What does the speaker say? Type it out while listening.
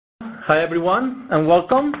Hi everyone and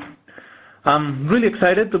welcome. I'm really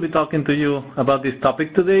excited to be talking to you about this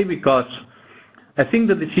topic today because I think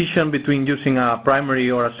the decision between using a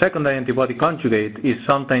primary or a secondary antibody conjugate is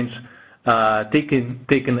sometimes taken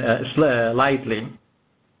lightly.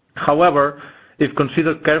 However, if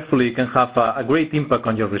considered carefully, it can have a great impact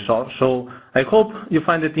on your results. So I hope you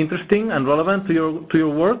find it interesting and relevant to your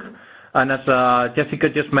work. And as Jessica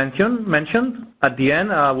just mentioned, at the end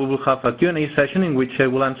we will have a Q&A session in which I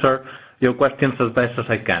will answer your questions as best as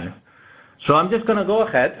I can. So I'm just going to go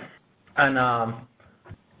ahead and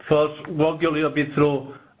first walk you a little bit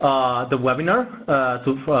through the webinar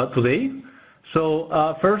today.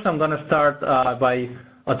 So first I'm going to start by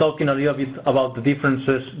talking a little bit about the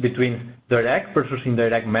differences between direct versus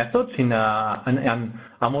indirect methods, and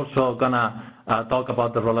I'm also going to talk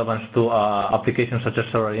about the relevance to applications such as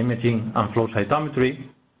cellular imaging and flow cytometry.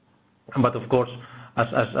 But of course,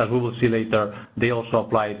 as we will see later, they also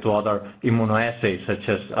apply to other immunoassays such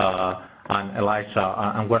as ELISA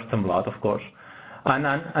and Western blot, of course.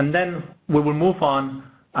 And then we will move on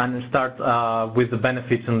and start with the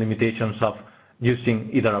benefits and limitations of using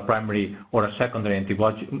either a primary or a secondary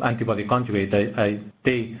antibody conjugate.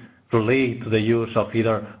 They relate to the use of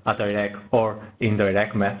either a direct or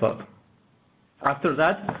indirect method. After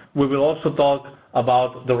that, we will also talk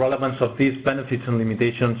about the relevance of these benefits and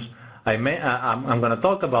limitations I'm going to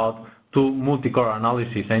talk about to multi-core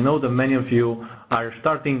analysis. I know that many of you are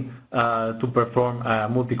starting to perform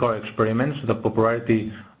multi-core experiments. The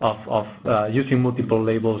popularity of using multiple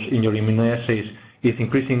labels in your immunoassays is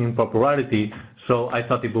increasing in popularity, so I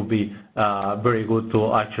thought it would be very good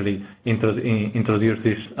to actually introduce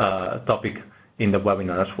this topic in the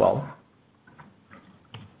webinar as well.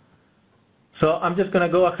 So I'm just going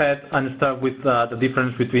to go ahead and start with the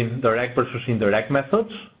difference between direct versus indirect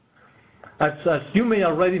methods. As you may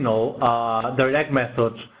already know, direct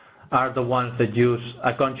methods are the ones that use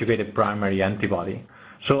a conjugated primary antibody.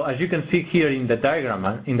 So as you can see here in the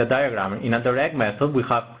diagram, in a direct method, we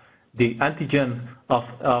have the antigen of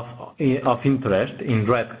interest in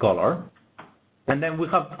red color, and then we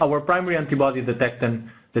have our primary antibody detecting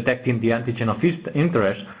the antigen of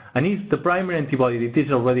interest, and it's the primary antibody that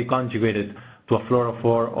is already conjugated to a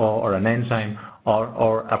fluorophore or an enzyme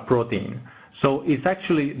or a protein. So it's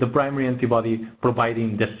actually the primary antibody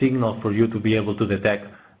providing the signal for you to be able to detect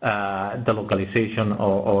the localization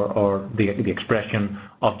or the expression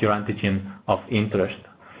of your antigen of interest.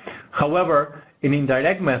 However, in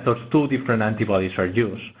indirect methods, two different antibodies are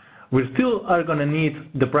used. We still are going to need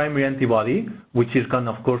the primary antibody, which is going,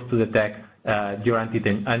 of course, to detect your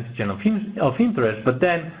antigen of interest, but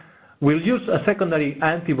then we'll use a secondary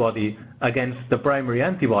antibody against the primary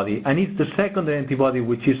antibody, and it's the secondary antibody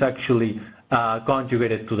which is actually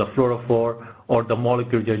conjugated to the fluorophore or the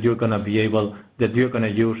molecule that you're going to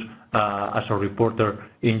use as a reporter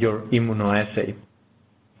in your immunoassay.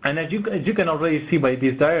 And as you can already see by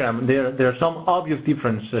this diagram, there are some obvious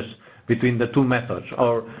differences between the two methods,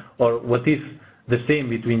 or what is the same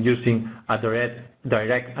between using a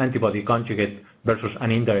direct antibody conjugate versus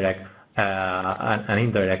an indirect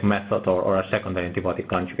method or a secondary antibody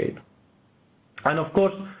conjugate. And of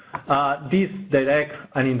course, these direct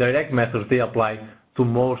and indirect methods, they apply to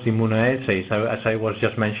most immunoassays, as I was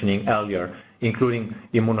just mentioning earlier, including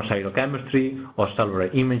immunocytochemistry or cellular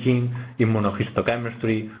imaging,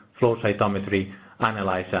 immunohistochemistry, flow cytometry, and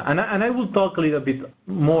ELISA. And I will talk a little bit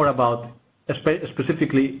more about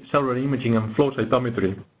specifically cellular imaging and flow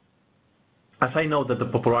cytometry, as I know that the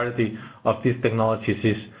popularity of these technologies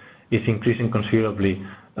is increasing considerably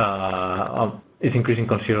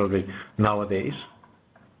nowadays.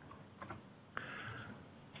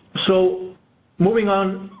 So moving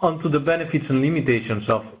on to the benefits and limitations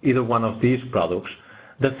of either one of these products.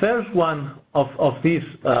 The first one of these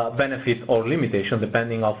benefit or limitation,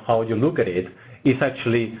 depending on how you look at it, is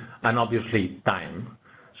actually and obviously time.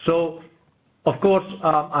 So of course,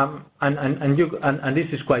 and this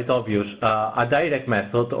is quite obvious, a direct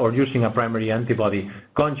method or using a primary antibody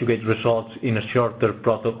conjugate results in a shorter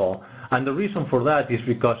protocol. And the reason for that is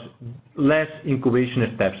because less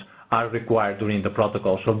incubation steps are required during the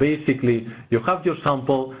protocol. So basically, you have your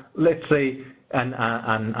sample, let's say,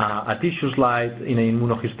 a tissue slide in an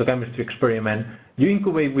immunohistochemistry experiment. You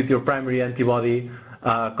incubate with your primary antibody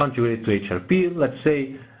conjugated to HRP, let's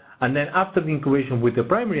say, and then after the incubation with the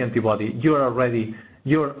primary antibody, you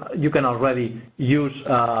can already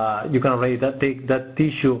take that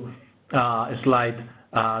tissue slide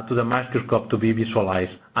to the microscope to be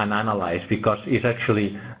visualized and analyzed, because it's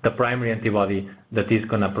actually the primary antibody that is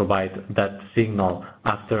going to provide that signal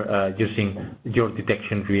after using your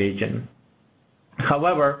detection reagent.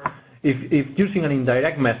 However, if using an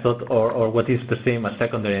indirect method or what is the same as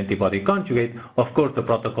secondary antibody conjugate, of course the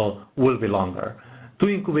protocol will be longer. 2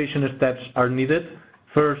 incubation steps are needed.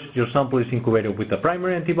 First, your sample is incubated with the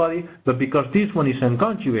primary antibody, but because this one is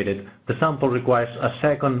unconjugated, the sample requires a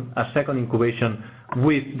second incubation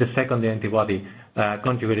with the secondary antibody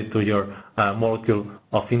conjugated to your molecule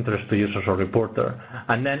of interest to users or reporter.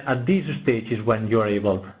 And then at this stage is when you are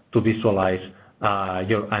able to visualize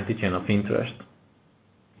your antigen of interest.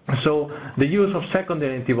 So the use of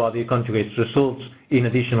secondary antibody conjugates results in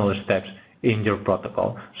additional steps in your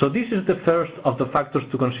protocol. So this is the first of the factors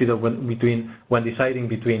to consider when deciding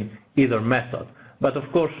between either method. But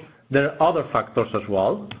of course, there are other factors as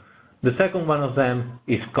well. The second one of them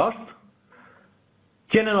is cost.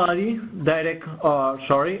 Generally,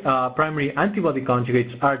 primary antibody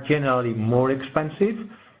conjugates are generally more expensive.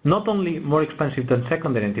 Not only more expensive than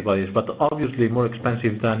secondary antibodies, but obviously more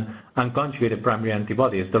expensive than unconjugated primary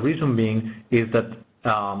antibodies. The reason being is that,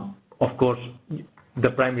 of course, the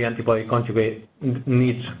primary antibody conjugate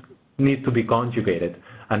needs to be conjugated,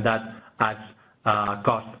 and that adds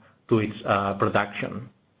cost to its production.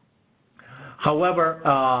 However,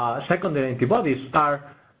 secondary antibodies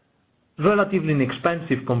are relatively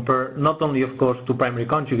inexpensive compared not only, of course, to primary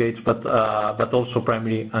conjugates, but also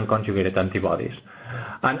primary unconjugated antibodies.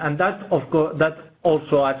 And that, of course, that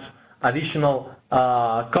also adds additional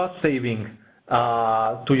cost saving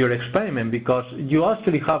to your experiment, because you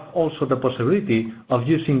actually have also the possibility of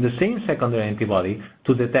using the same secondary antibody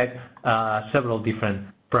to detect several different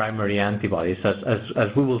primary antibodies. As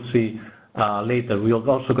we will see later, we are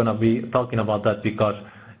also going to be talking about that because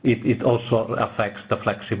it also affects the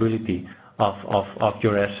flexibility of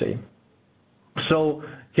your assay. So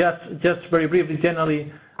just very briefly,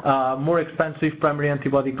 generally, more expensive primary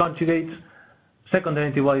antibody conjugates. Secondary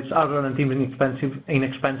antibodies are relatively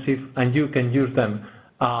inexpensive, and you can use them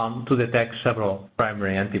to detect several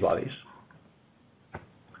primary antibodies.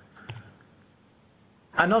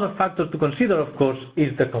 Another factor to consider, of course,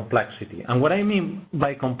 is the complexity. And what I mean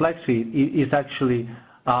by complexity is actually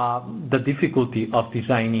the difficulty of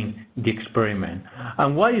designing the experiment.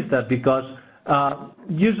 And why is that? Because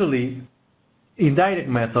usually indirect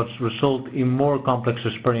methods result in more complex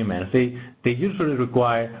experiments. They usually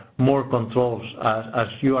require more controls as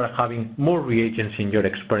you are having more reagents in your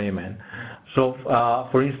experiment. So,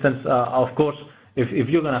 for instance, of course, if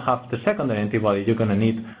you're going to have the secondary antibody, you're going to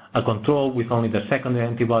need a control with only the secondary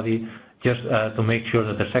antibody, just to make sure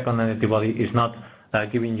that the secondary antibody is not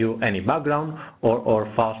giving you any background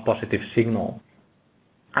or false positive signal.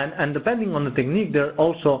 And depending on the technique, there are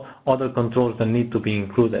also other controls that need to be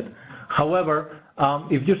included. However,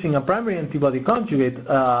 if using a primary antibody conjugate,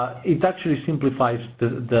 it actually simplifies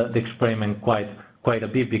the experiment quite a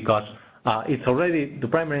bit, because the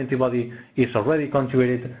primary antibody is already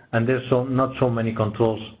conjugated, and there's not so many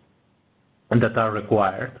controls that are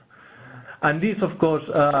required. And these, of course,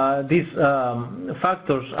 these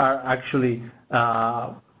factors are actually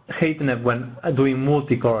heightened when doing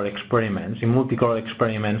multicolor experiments. In multicolor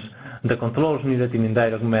experiments, the controls needed in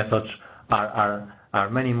indirect methods are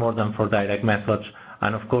many more than for direct methods,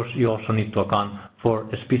 and of course you also need to account for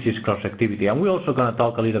species cross-activity. And we're also going to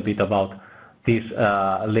talk a little bit about this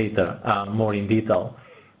later, more in detail.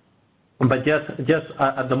 But just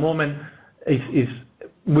at the moment,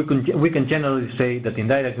 we can generally say that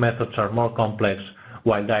indirect methods are more complex,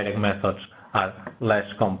 while direct methods are less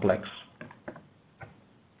complex.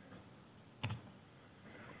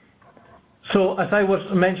 So, as I was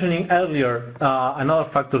mentioning earlier, another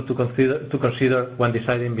factor to consider when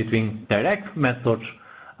deciding between direct methods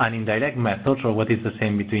and indirect methods, or what is the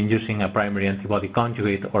same between using a primary antibody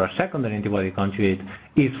conjugate or a secondary antibody conjugate,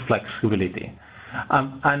 is flexibility.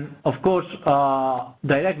 And of course,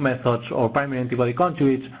 direct methods or primary antibody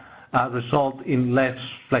conjugates result in less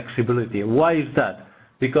flexibility. Why is that?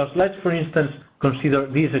 Because let's, for instance, consider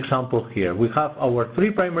this example here. We have our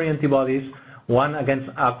 3 primary antibodies, one against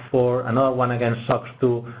ACT4, another one against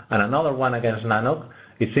SOX2, and another one against NANOC.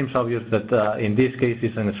 It seems obvious that in this case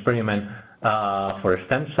it's an experiment for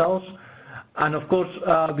stem cells. And of course,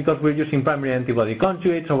 because we're using primary antibody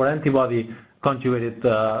conjugates, our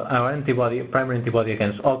primary antibody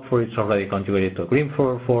against OCT4 is already conjugated to a green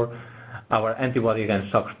fluorophore, our antibody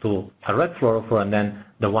against SOX2 a red fluorophore, and then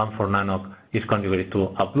the one for NANOC is conjugated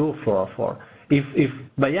to a blue fluorophore. If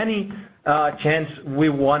by any chance we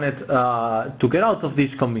wanted to get out of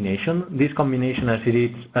this combination as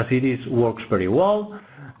it is works very well.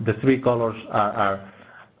 The 3 colors are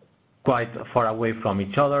quite far away from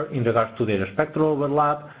each other in regards to their spectral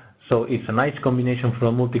overlap, so it's a nice combination for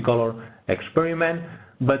a multicolor experiment.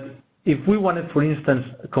 But if we wanted, for instance,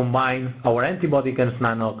 combine our antibody against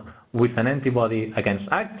NANOC with an antibody against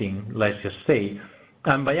actin, let's just say,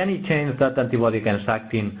 and by any chance that antibody against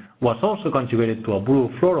actin was also conjugated to a blue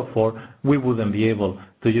fluorophore, we wouldn't be able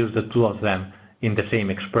to use the two of them in the same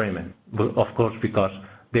experiment, of course, because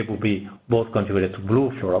they would be both conjugated to blue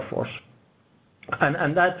fluorophores.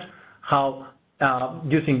 And that's how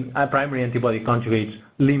using a primary antibody conjugates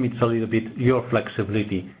limits a little bit your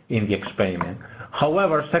flexibility in the experiment.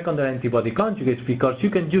 However, secondary antibody conjugates, because you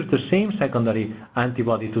can use the same secondary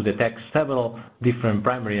antibody to detect several different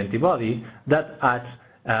primary antibodies, that adds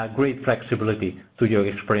great flexibility to your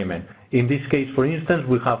experiment. In this case, for instance,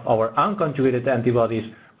 we have our unconjugated antibodies,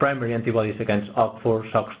 primary antibodies against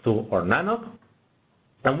OCT4, SOX2, or NANOC,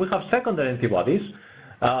 and we have secondary antibodies.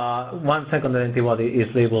 One secondary antibody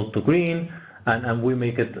is labeled to green, and we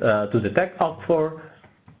make it to detect OCT4,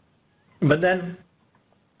 but then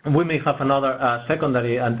we may have another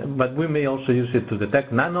secondary, but we may also use it to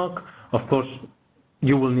detect NANOC. Of course,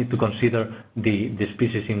 you will need to consider the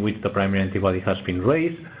species in which the primary antibody has been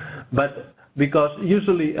raised, but because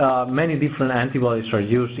usually many different antibodies are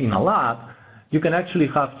used in a lab, you can actually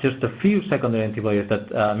have just a few secondary antibodies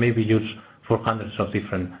that may be used for hundreds of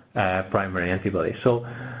different primary antibodies. So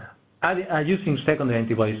using secondary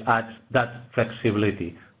antibodies adds that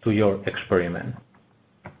flexibility to your experiment.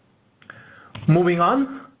 Moving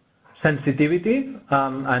on, sensitivity,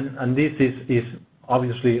 and this is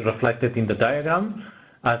obviously reflected in the diagram,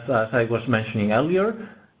 as I was mentioning earlier.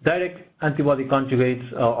 Direct antibody conjugates,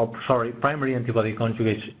 primary antibody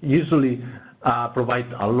conjugates usually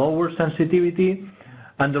provide a lower sensitivity,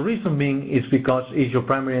 and the reason being is because is your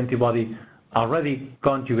primary antibody already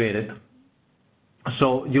conjugated,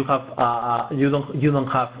 so you have you don't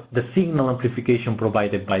have the signal amplification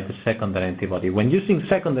provided by the secondary antibody. When using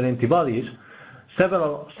secondary antibodies,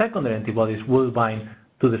 several secondary antibodies will bind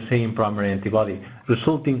to the same primary antibody,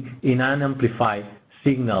 resulting in an amplified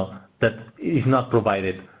signal that is not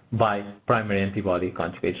provided by primary antibody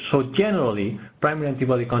conjugates. So generally, primary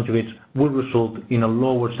antibody conjugates will result in a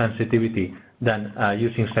lower sensitivity than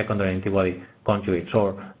using secondary antibody conjugates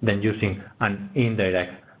or than using an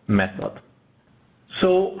indirect method.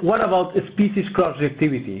 So what about species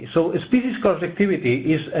cross-reactivity? So species cross-reactivity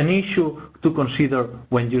is an issue to consider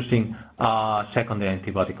when using secondary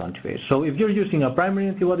antibody conjugates. So if you're using a primary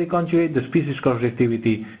antibody conjugate, the species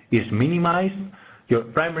cross-reactivity is minimized. Your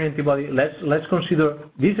primary antibody, let's consider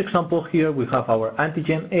this example here. We have our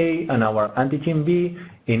antigen A and our antigen B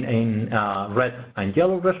in red and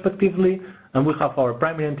yellow respectively, and we have our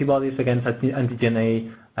primary antibodies against antigen A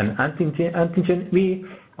and antigen B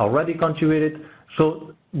already conjugated.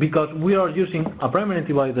 So because we are using a primary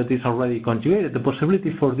antibody that is already conjugated, the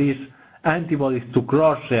possibility for these antibodies to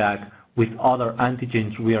cross-react with other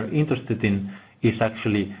antigens we are interested in is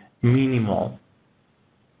actually minimal.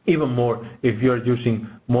 Even more if you are using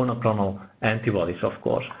monoclonal antibodies, of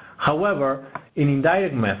course. However, in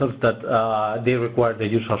indirect methods that they require the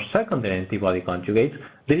use of secondary antibody conjugates,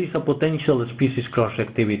 there is a potential species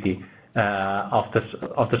cross-reactivity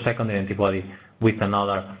of the secondary antibody with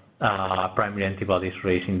another primary antibodies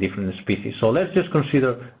raised in different species. So let's just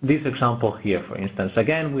consider this example here, for instance.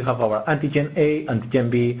 Again, we have our antigen A, antigen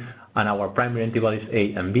B, and our primary antibodies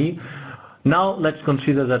A and B. Now let's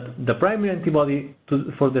consider that the primary antibody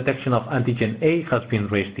for detection of antigen A has been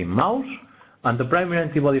raised in mouse, and the primary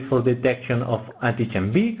antibody for detection of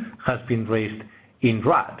antigen B has been raised in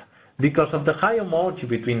rat. Because of the high homology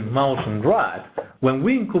between mouse and rat, when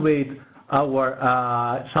we incubate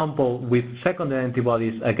our sample with secondary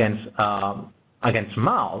antibodies against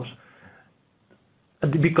mouse,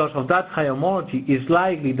 because of that high homology, it's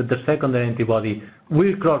likely that the secondary antibody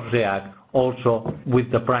will cross-react also with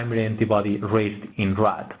the primary antibody raised in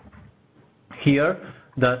rat. Here,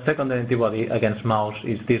 the secondary antibody against mouse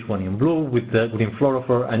is this one in blue with the green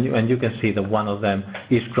fluorophore, and you can see that one of them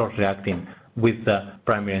is cross-reacting with the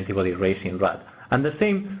primary antibody raised in rat. And the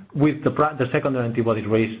same with the secondary antibody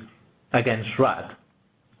raised against rat.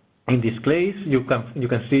 In this case, you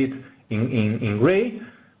can see it in gray,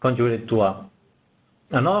 conjugated to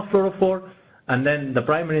another fluorophore, and then the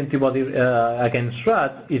primary antibody against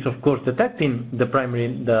rat is of course detecting the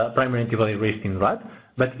primary antibody raised in rat,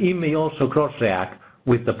 but it may also cross-react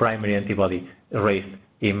with the primary antibody raised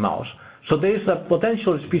in mouse. So there is a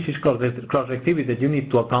potential species cross-reactivity that you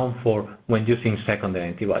need to account for when using secondary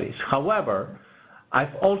antibodies. However, I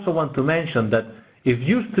also want to mention that if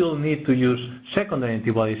you still need to use secondary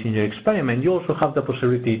antibodies in your experiment, you also have the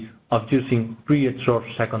possibility of using pre-absorbed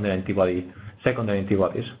secondary antibodies.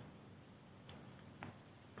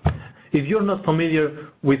 If you're not familiar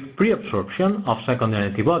with pre-absorption of secondary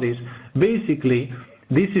antibodies, basically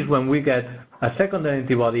this is when we get a secondary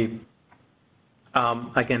antibody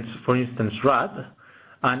against, for instance, rat,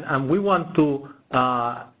 and we want to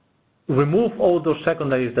remove all those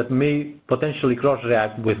secondaries that may potentially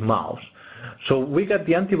cross-react with mouse. So we get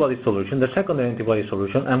the antibody solution, the secondary antibody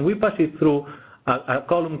solution, and we pass it through a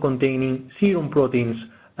column containing serum proteins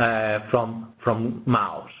from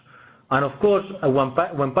mouse. And of course,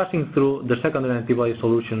 when passing through the secondary antibody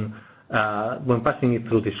solution, when passing it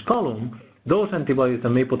through this column, those antibodies that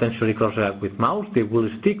may potentially cross-react with mouse, they will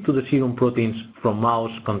stick to the serum proteins from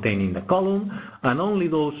mouse contained in the column, and only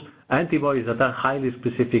those antibodies that are highly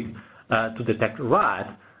specific to detect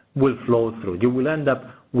rat will flow through. You will end up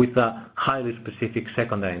with a highly specific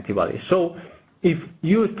secondary antibody. So if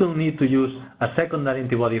you still need to use a secondary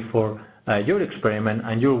antibody for your experiment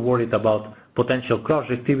and you're worried about potential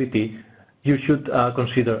cross-reactivity, you should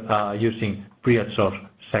consider using pre-adsorbed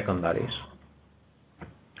secondaries.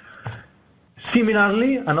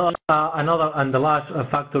 Similarly, another and the last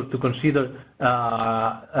factor to consider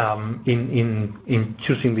in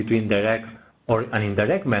choosing between direct or an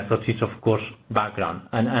indirect methods is, of course, background.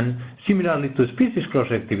 And similarly to species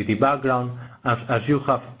cross-reactivity, background, as you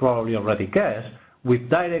have probably already guessed, with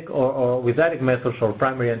direct or with direct methods or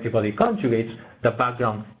primary antibody conjugates, the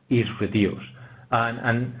background is reduced.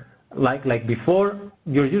 And like before,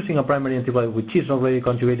 you're using a primary antibody which is already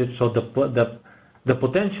conjugated, so the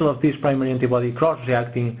potential of this primary antibody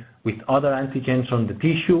cross-reacting with other antigens on the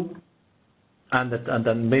tissue and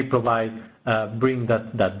that may bring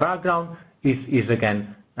that background is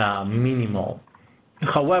again minimal.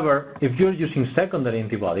 However, if you're using secondary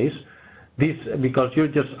antibodies, because you're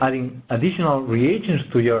just adding additional reagents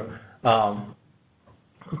to your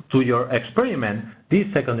experiment, these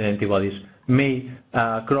secondary antibodies may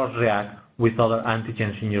cross-react with other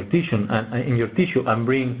antigens in your tissue and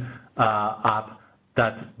bring up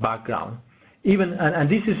that background. And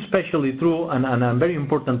this is especially true and a very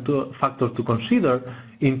important factor to consider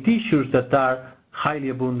in tissues that are highly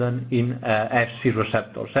abundant in Fc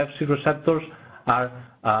receptors. Fc receptors are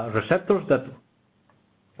receptors that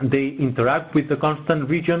they interact with the constant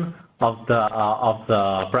region of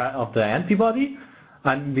the antibody,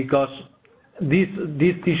 and because these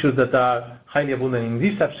tissues that are highly abundant in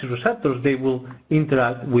these Fc receptors, they will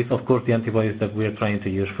interact with, of course, the antibodies that we are trying to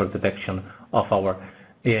use for detection of our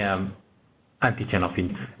antigen of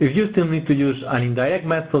interest. If you still need to use an indirect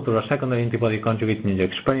method or a secondary antibody conjugate in your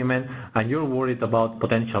experiment, and you're worried about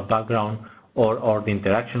potential background or the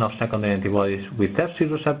interaction of secondary antibodies with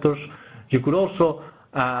Fc receptors, you could also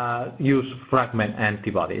use fragment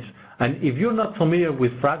antibodies. And if you're not familiar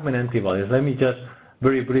with fragment antibodies, let me just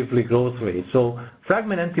very briefly go through it. So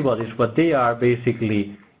fragment antibodies, what they are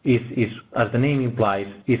basically is as the name implies,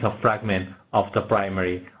 is a fragment of the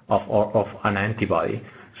primary of an antibody.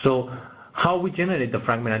 So how we generate the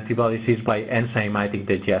fragment antibodies is by enzymatic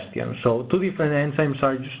digestion. So two different enzymes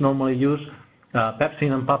are just normally used,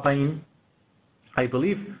 pepsin and papain. I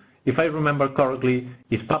believe, if I remember correctly,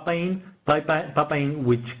 is papain,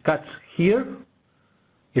 which cuts here,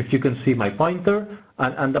 if you can see my pointer,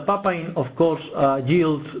 and the papain, of course,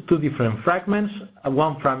 yields two different fragments,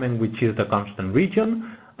 one fragment which is the constant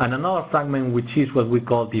region, and another fragment which is what we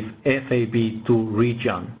call the FAB2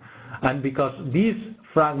 region. And because this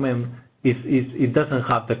fragment it doesn't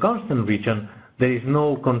have the constant region, there is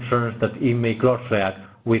no concerns that it may cross-react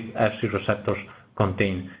with Fc receptors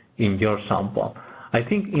contained in your sample. I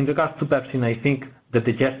think in regards to pepsin, I think the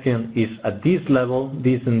digestion is at this level,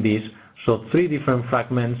 this and this, so three different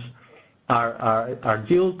fragments are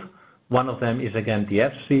yielded. One of them is again the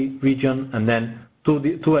Fc region, and then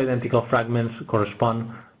two identical fragments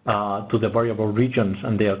correspond to the variable regions,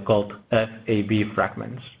 and they are called FAB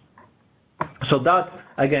fragments. So that,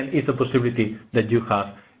 again, is a possibility that you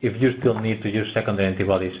have if you still need to use secondary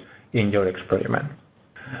antibodies in your experiment.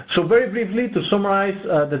 So very briefly, to summarize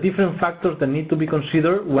the different factors that need to be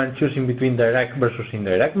considered when choosing between direct versus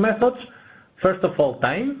indirect methods. First of all,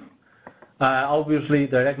 time. Obviously,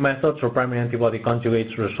 direct methods or primary antibody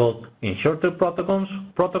conjugates result in shorter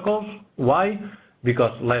protocols. Why?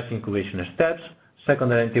 Because less incubation steps.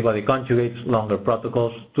 Secondary antibody conjugates, longer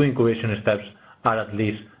protocols. 2 incubation steps are at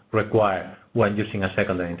least required when using a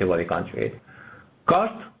secondary antibody conjugate.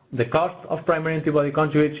 Cost. The cost of primary antibody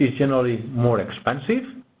conjugates is generally more expensive,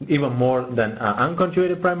 even more than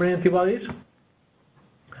unconjugated primary antibodies.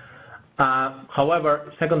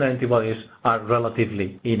 However, secondary antibodies are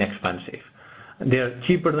relatively inexpensive. They are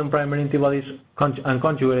cheaper than primary antibodies,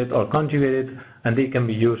 unconjugated or conjugated, and they can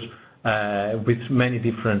be used with many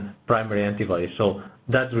different primary antibodies. So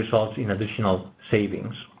that results in additional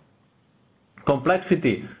savings.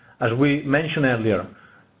 Complexity, as we mentioned earlier,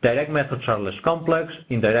 direct methods are less complex,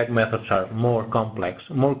 indirect methods are more complex,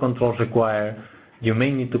 more controls required, you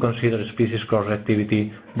may need to consider species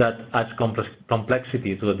cross-reactivity that adds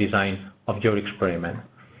complexity to the design of your experiment.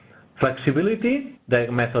 Flexibility,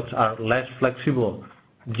 direct methods are less flexible.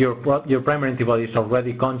 Your primary antibody is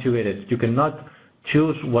already conjugated. You cannot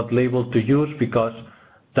choose what label to use because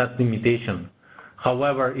that's limitation.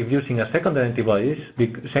 However, if using a secondary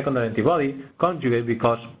antibody conjugate,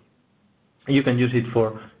 because you can use it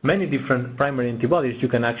for many different primary antibodies, you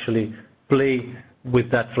can actually play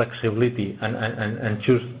with that flexibility and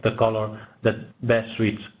choose the color that best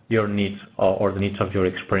suits your needs or the needs of your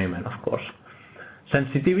experiment, of course.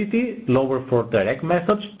 Sensitivity, lower for direct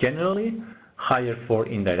methods generally, higher for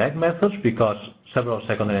indirect methods because several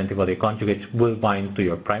secondary antibody conjugates will bind to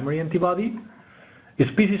your primary antibody.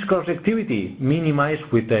 Species cross-reactivity, minimized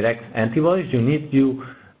with direct antibodies. You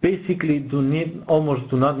basically almost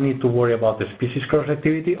do not need to worry about the species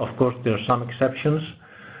cross-reactivity. Of course, there are some exceptions.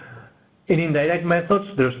 In indirect methods,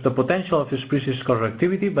 there's the potential of species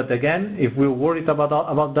cross-reactivity, but again, if we're worried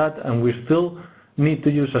about that and we still need to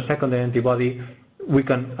use a secondary antibody, we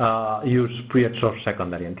can use pre-adsorbed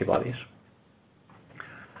secondary antibodies.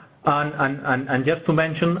 And just to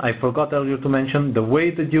mention, I forgot earlier to mention, the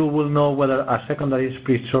way that you will know whether a secondary is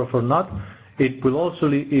pre-adsorbed or not, it will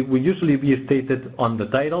usually be stated on the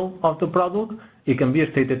title of the product. It can be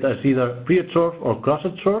stated as either pre-adsorbed or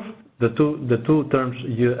cross-adsorbed. The two terms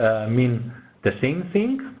mean the same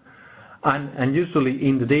thing. And usually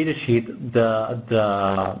in the data sheet,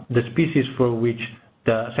 the species for which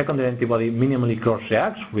the secondary antibody minimally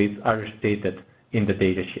cross-reacts with are stated in the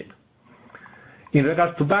data sheet. In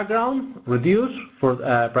regards to background, reduce for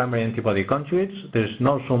primary antibody conjugates. There's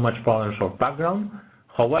not so much problems for background.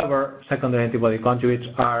 However, secondary antibody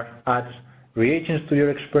conjugates adds reagents to your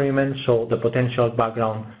experiment, so the potential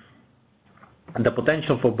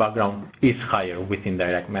for background is higher with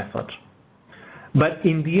indirect methods. But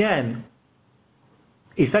in the end,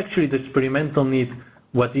 it's actually the experimental need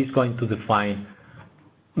what is going to define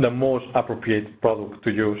the most appropriate product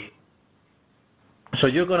to use. So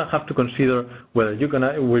you're going to have to consider whether you're going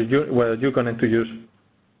to use,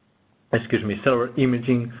 cellular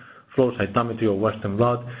imaging, flow cytometry, or Western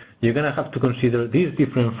blot. You're going to have to consider these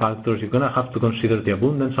different factors. You're going to have to consider the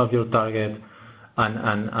abundance of your target and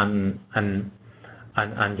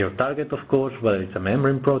your target, of course, whether it's a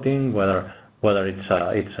membrane protein, whether it's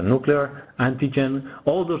a nuclear antigen.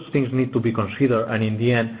 All those things need to be considered, and in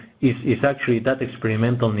the end, it's actually that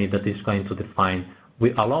experimental need that is going to define,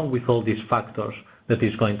 along with all these factors, that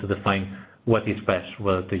is going to define what is best,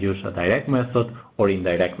 whether to use a direct method or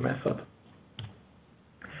indirect method.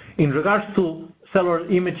 In regards to cellular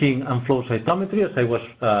imaging and flow cytometry, as I was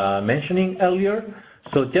mentioning earlier,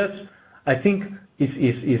 so just I think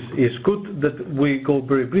it's good that we go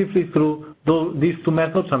very briefly through these two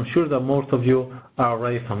methods. I'm sure that most of you are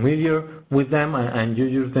already familiar with them and you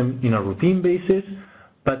use them in a routine basis,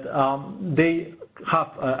 but they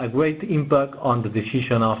have a great impact on the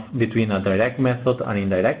decision between a direct method and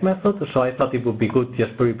indirect method. So I thought it would be good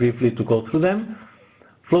just very briefly to go through them.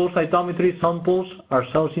 Flow cytometry samples are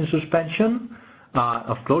cells in suspension.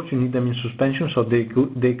 Of course, you need them in suspension so they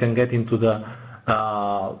can get into the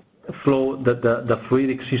the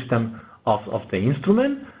fluidic system of the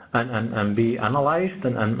instrument and be analyzed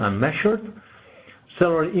and measured.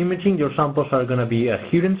 Cellular imaging, your samples are going to be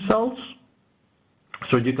adherent cells,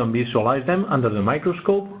 so you can visualize them under the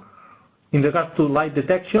microscope. In regards to light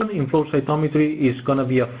detection, in flow cytometry is going to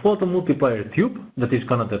be a photomultiplier tube that is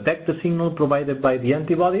going to detect the signal provided by the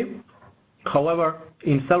antibody. However,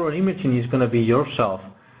 in cellular imaging, it's going to be yourself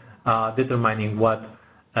determining what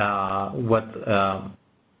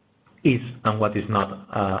is and what is not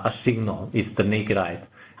a signal. It's the naked eye.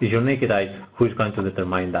 It's your naked eye who is going to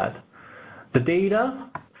determine that. The data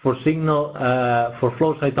for signal for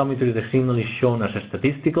flow cytometry, the signal is shown as a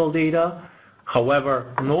statistical data.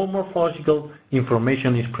 However, no morphological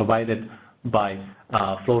information is provided by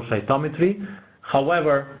flow cytometry.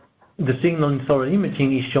 However, the signal in cellular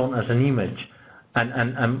imaging is shown as an image,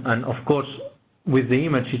 and of course, with the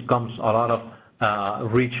image it comes a lot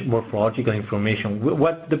of rich morphological information.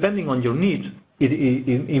 Depending on your needs,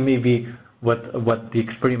 it may be what the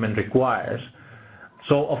experiment requires.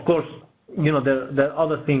 So, of course, you know, there are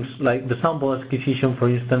other things like the sample acquisition, for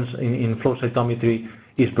instance, in flow cytometry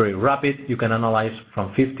is very rapid. You can analyze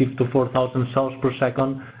from 50 to 4,000 cells per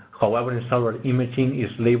second. However, in cellular imaging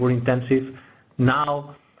is labor intensive.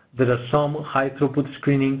 Now, there are some high throughput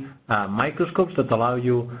screening microscopes that allow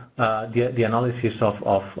you the analysis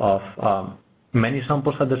of many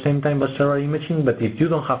samples at the same time as cellular imaging, but if you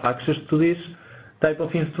don't have access to this type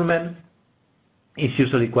of instrument, it's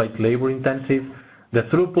usually quite labor intensive. The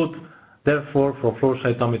throughput, therefore, for flow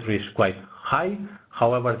cytometry is quite high.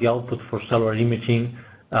 However, the output for cellular imaging,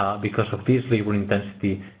 because of this labor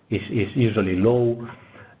intensity, is usually low.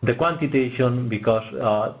 The quantitation, because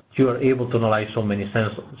you are able to analyze so many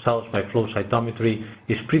cells by flow cytometry,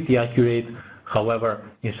 is pretty accurate. However,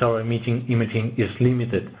 in cellular imaging is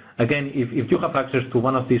limited. Again, if you have access to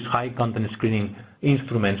one of these high content screening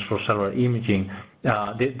instruments for cellular imaging,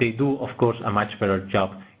 they do, of course, a much better job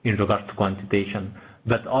in regards to quantitation.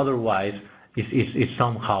 But otherwise, it's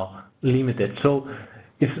somehow limited. So,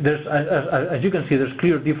 as you can see, there's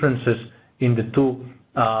clear differences in the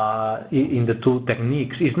two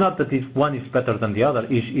techniques. It's not that one is better than the other.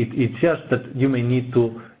 It's just that you may need to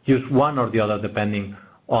use one or the other depending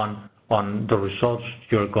on the results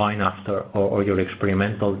you're going after or your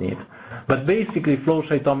experimental need. But basically, flow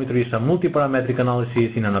cytometry is a multiparametric analysis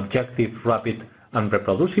in an objective, rapid, and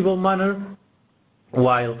reproducible manner,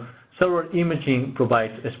 while cellular imaging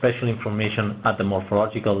provides special information at the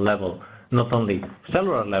morphological level, not only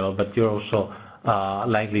cellular level, but you're also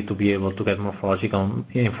likely to be able to get morphological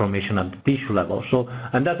information at the tissue level. So,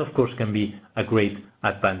 and that, of course, can be a great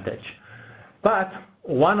advantage. But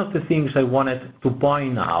one of the things I wanted to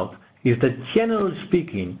point out is that, generally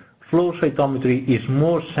speaking, flow cytometry is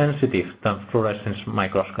more sensitive than fluorescence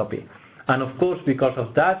microscopy. And of course, because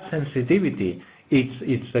of that sensitivity,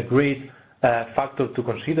 it's a great factor to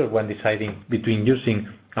consider when deciding between using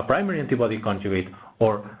a primary antibody conjugate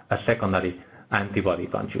or a secondary antibody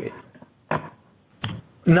conjugate.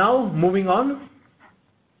 Now, moving on,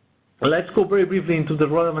 let's go very briefly into the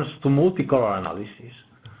relevance to multicolor analysis.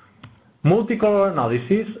 Multicolor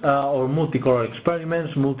analysis or multicolor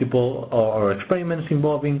experiments, experiments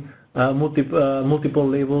involving multiple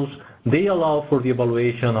labels, they allow for the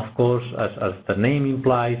evaluation, of course, as the name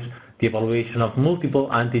implies, the evaluation of multiple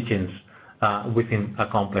antigens within a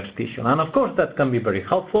complex tissue. And of course, that can be very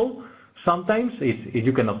helpful. Sometimes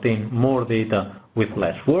you can obtain more data with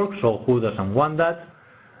less work, so who doesn't want that?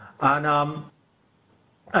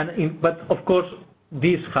 But of course,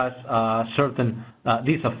 this has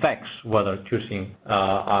this affects whether choosing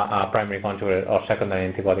a primary conjugate or secondary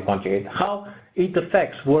antibody conjugate. How it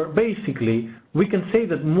affects, where basically we can say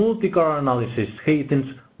that multicolor analysis heightens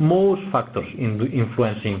most factors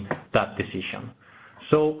influencing that decision.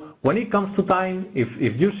 So when it comes to time, if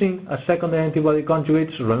using a secondary antibody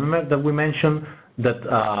conjugates, remember that we mentioned that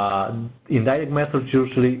indirect methods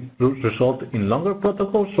usually result in longer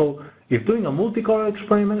protocols. So if doing a multicolor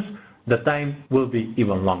experiments, the time will be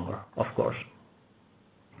even longer, of course.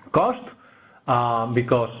 Cost,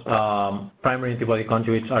 because primary antibody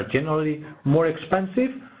conjugates are generally more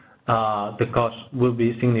expensive, the cost will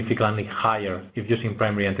be significantly higher if using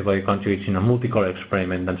primary antibody conjugates in a multicolor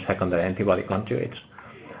experiment than secondary antibody conjugates.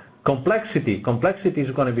 Complexity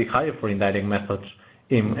is going to be higher for indirect methods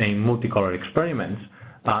in multicolor experiments,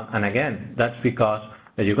 and again, that's because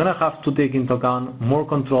you're going to have to take into account more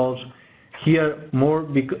controls. Here,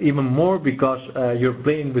 even more because you're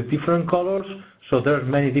playing with different colors, so there's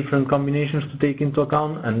many different combinations to take into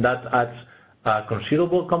account, and that adds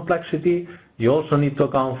considerable complexity. You also need to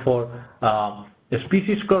account for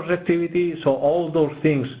species cross-reactivity, so all those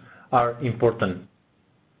things are important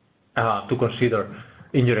to consider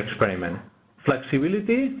in your experiment.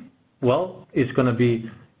 Flexibility, well, it's going to be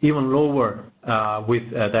even lower with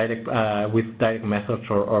direct methods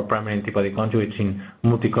or primary antibody conjugates in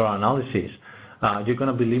multicolor analysis. You're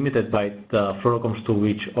going to be limited by the fluorochromes to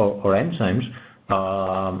which or enzymes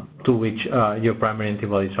to which your primary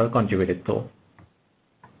antibodies are conjugated to.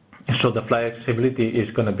 So the flexibility is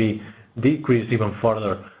going to be decreased even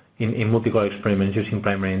further in multicolor experiments using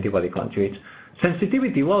primary antibody conjugates.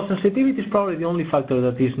 Sensitivity, well, sensitivity is probably the only factor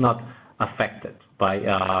that is not affected by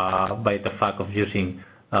the fact of using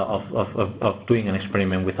of doing an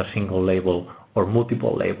experiment with a single label or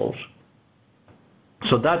multiple labels.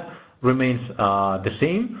 So that remains the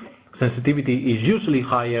same. Sensitivity is usually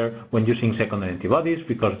higher when using secondary antibodies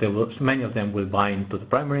because many of them will bind to the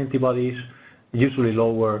primary antibodies, usually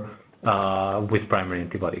lower with primary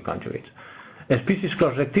antibody conjugates. Species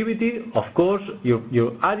cross-reactivity, of course,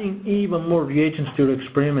 you're adding even more reagents to your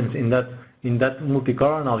experiments in that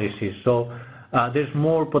multicolor analysis. So there's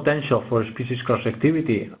more potential for species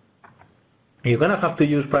cross-reactivity. You're going to have to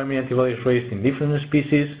use primary antibodies raised in different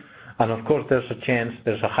species, and of course there's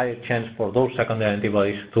a higher chance for those secondary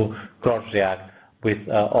antibodies to cross-react with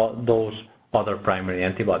those other primary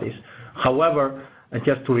antibodies. However,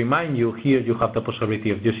 just to remind you, here you have the possibility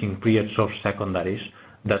of using pre-adsorbed secondaries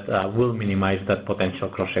that will minimize that potential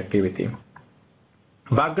cross-reactivity.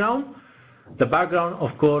 Background. The background,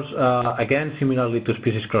 of course, again, similarly to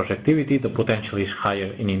species cross-reactivity, the potential is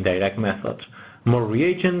higher in indirect methods. More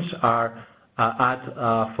reagents are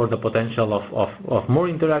add for the potential of more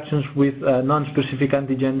interactions with non-specific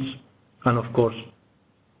antigens, and of course,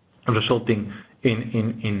 resulting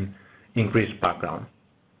in increased background.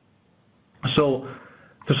 So,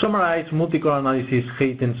 to summarize, multicolor analysis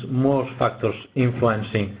heightens most factors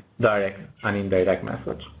influencing direct and indirect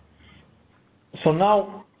methods. So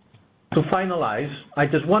now, to finalize, I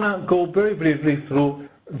just want to go very briefly through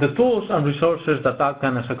the tools and resources that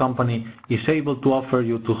Alcan as a company is able to offer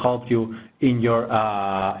you to help you in your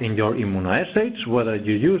immunoassays, whether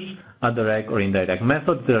you use a direct or indirect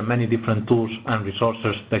method. There are many different tools and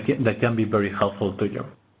resources that can be very helpful to you.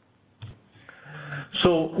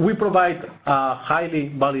 So we provide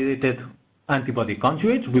highly validated antibody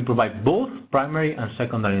conjugates. We provide both primary and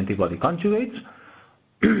secondary antibody conjugates.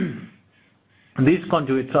 These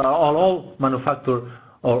conjugates are all manufactured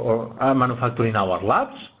or are manufactured in our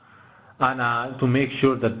labs, and to make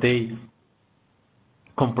sure that they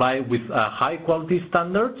comply with high quality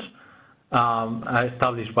standards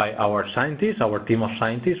established by our scientists, our team of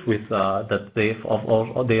scientists, with that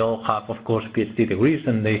they all have, of course, PhD degrees,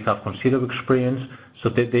 and they have considerable experience, so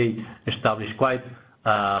that they establish quite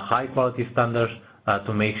high quality standards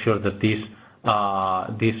to make sure that these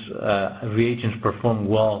reagents perform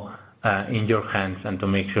well in your hands, and to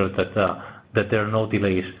make sure that there are no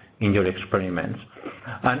delays in your experiments.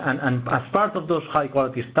 And as part of those high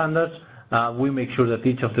quality standards, we make sure that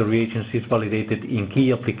each of the reagents is validated in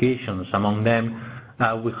key applications. Among them,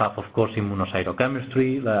 we have, of course,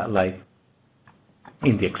 immunocytochemistry, like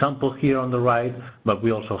in the example here on the right, but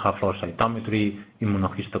we also have flow cytometry,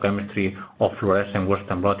 immunohistochemistry, or fluorescent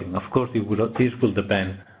Western blotting. Of course, this will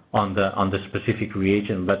depend on the specific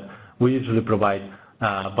reagent, but we usually provide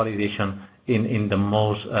validation in the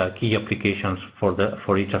most key applications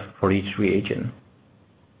for each reagent.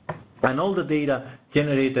 And all the data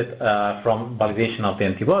generated from validation of the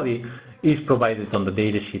antibody is provided on the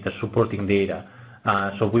datasheet as supporting data.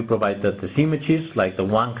 So we provide the images, like the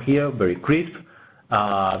one here, very crisp,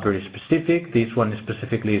 very specific. This one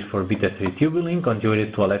specifically is for beta-3 tubulin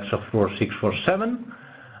conjugated to Alexa-Fluor 647.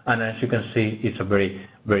 And as you can see, it's a very,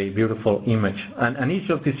 very beautiful image. And each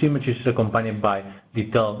of these images is accompanied by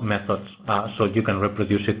detailed methods, so you can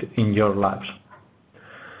reproduce it in your labs.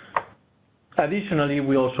 Additionally,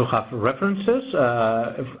 we also have references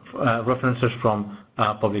from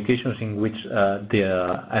publications in which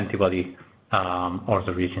the antibody or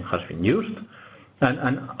the reagent has been used.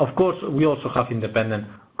 And of course, we also have independent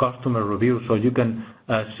customer reviews, so you can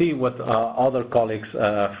see what other colleagues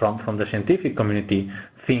from the scientific community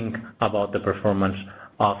think about the performance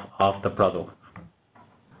of the product.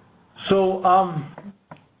 So,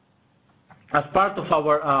 as part of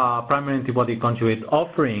our primary antibody conjugate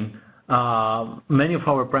offering, many of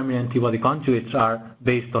our primary antibody conjugates are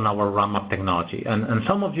based on our RAMAP technology. And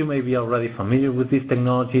some of you may be already familiar with this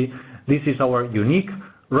technology. This is our unique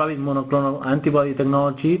rabbit monoclonal antibody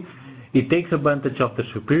technology. It takes advantage of the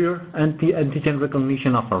superior antigen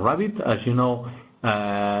recognition of a rabbit. As you know,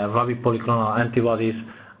 rabbit polyclonal antibodies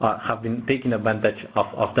have been taking advantage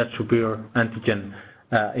of that superior antigen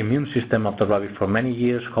immune system of the rabbit for many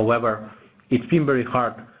years. However, it's been very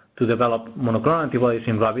hard to develop monoclonal antibodies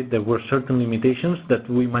in rabbit. There were certain limitations that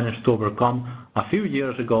we managed to overcome a few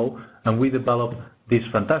years ago, and we developed this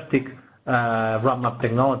fantastic RAMAP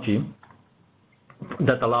technology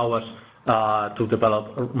that allow us to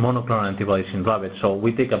develop monoclonal antibodies in rabbit. So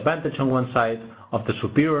we take advantage on one side of the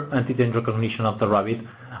superior antigen recognition of the rabbit,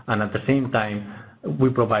 and at the same time we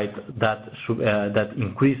provide that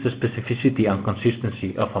increased specificity and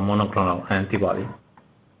consistency of a monoclonal antibody.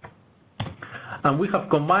 And we have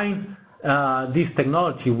combined this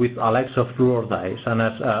technology with Alexa-Fluor dyes, and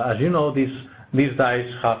as you know, these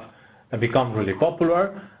dyes have become really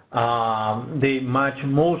popular. They match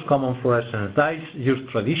most common fluorescence dyes used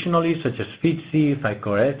traditionally, such as FITC,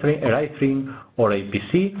 phycoerythrin, or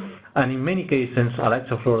APC, and in many cases,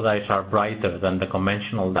 Alexa-Fluor dyes are brighter than the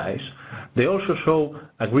conventional dyes. They also show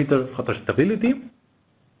a greater photostability,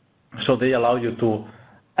 so they allow you to,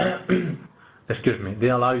 they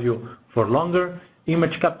allow you for longer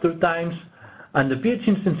image capture times, and the pH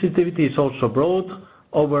sensitivity is also broad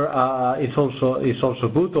over. It's also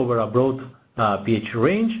good over a broad pH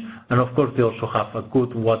range, and of course they also have a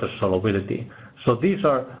good water solubility. So these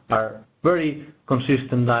are very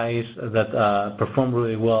consistent dyes that perform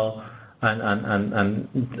really well, and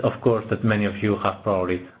of course that many of you have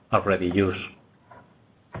probably already used.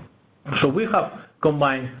 So we have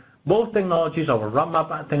combined both technologies, our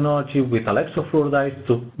RAMAP technology with Alexa-Fluor dyes,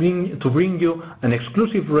 to bring you an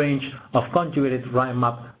exclusive range of conjugated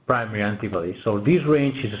RAMAP primary antibodies. So this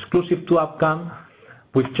range is exclusive to Alcan.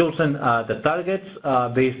 We've chosen the targets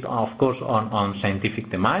based, of course, on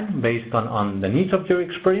scientific demand, based on the needs of your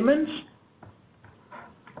experiments.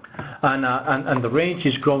 And the range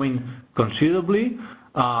is growing considerably.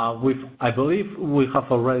 I believe we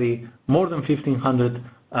have already more than 1,500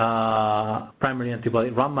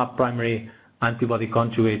 RAMAP primary antibody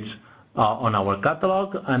conjugates on our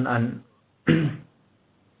catalog, and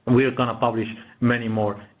we are going to publish many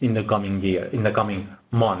more in the coming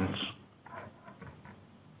months.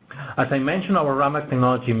 As I mentioned, our RAMAP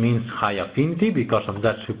technology means high affinity because of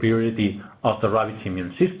that superiority of the rabbit's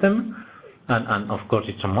immune system, and of course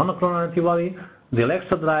it's a monoclonal antibody. The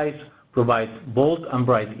Alexa dyes provide bold and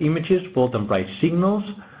bright images, bold and bright signals,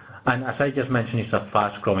 and as I just mentioned, it's a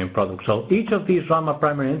fast-growing product. So each of these RAMAP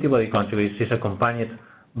primary antibody conjugates is accompanied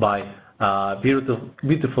by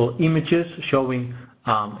beautiful images showing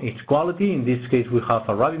its quality. In this case, we have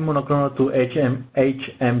a rabbit monoclonal to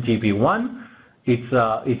HMGB1. It's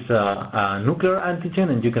a nuclear antigen,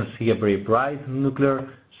 and you can see a very bright nuclear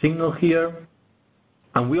signal here.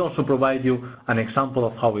 And we also provide you an example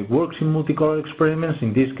of how it works in multicolor experiments.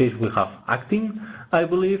 In this case, we have actin, I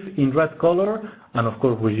believe, in red color, and of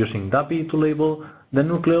course we're using DAPI to label the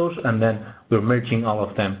nucleus, and then we're merging all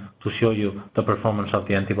of them to show you the performance of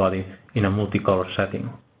the antibody in a multicolor setting.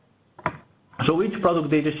 So each product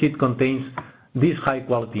datasheet contains this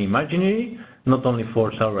high-quality imagery, not only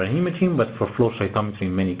for cellular imaging, but for flow cytometry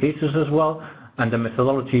in many cases as well, and the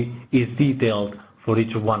methodology is detailed for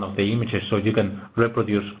each one of the images, so you can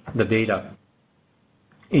reproduce the data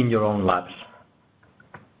in your own labs.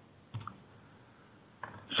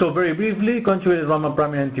 So very briefly, conjugated RAMAP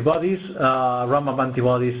primary antibodies. RAMAP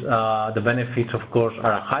antibodies, the benefits, of course,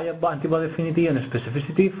 are a higher antibody affinity and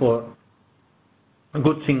specificity for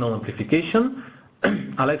good signal amplification.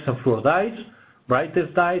 Alexa fluor dyes,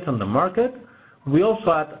 brightest dyes on the market. We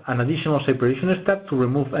also add an additional separation step to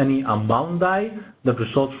remove any unbound dye that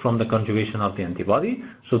results from the conjugation of the antibody.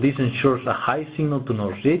 So this ensures a high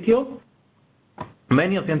signal-to-noise ratio.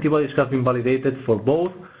 Many of the antibodies have been validated for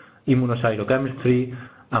both immunocytochemistry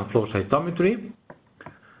and flow cytometry.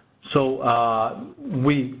 So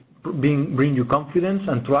we bring you confidence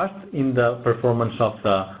and trust in the performance of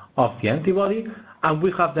the antibody, and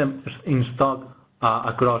we have them in stock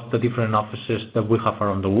across the different offices that we have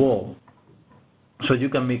around the world, so you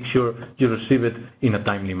can make sure you receive it in a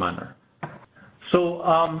timely manner. So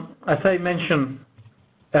as I mentioned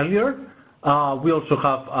earlier, we also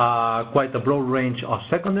have quite a broad range of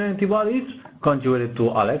secondary antibodies conjugated to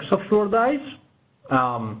Alexa fluor dyes.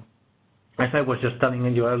 As I was just telling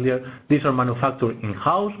you earlier, these are manufactured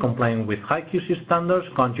in-house, complying with high QC standards.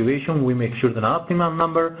 Conjugation, we make sure that an optimal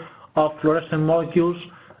number of fluorescent molecules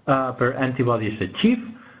per antibody is achieved.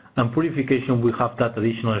 And purification, we have that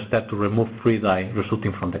additional step to remove free dye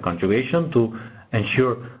resulting from the conjugation to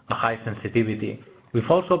ensure a high sensitivity. We've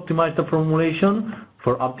also optimized the formulation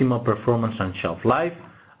for optimal performance and shelf life,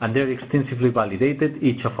 and they're extensively validated.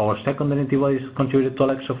 Each of our secondary antibodies conjugated to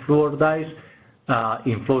Alexa fluor dyes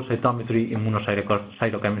in flow cytometry,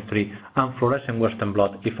 immunocytochemistry, and fluorescent Western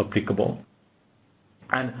blot if applicable.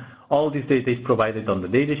 And all this data is provided on the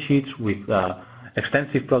data sheets with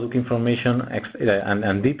extensive product information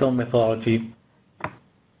and detailed methodology,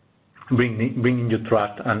 bringing you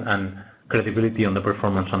trust and credibility on the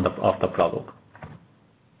performance of the product.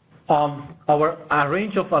 Our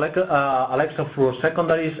range of Alexa fluor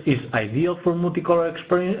secondaries is ideal for multicolor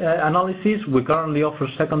analysis. We currently offer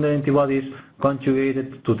secondary antibodies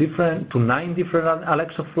conjugated to 9 different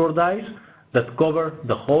Alexa fluor dyes that cover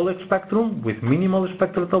the whole spectrum with minimal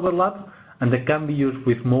spectral overlap, and they can be used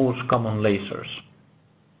with most common lasers.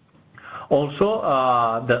 Also,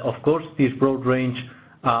 of course, this broad range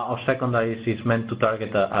of secondaries is meant to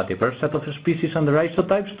target a diverse set of species and their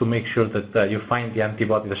isotypes to make sure that you find the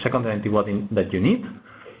antibody, the secondary antibody that you need.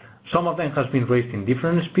 Some of them has been raised in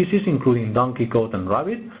different species, including donkey, goat, and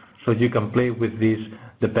rabbit, so you can play with this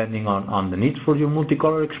depending on the needs for your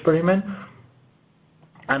multicolor experiment.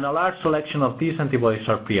 And a large selection of these antibodies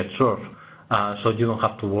are pre-adsorbed, so you don't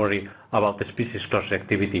have to worry about the species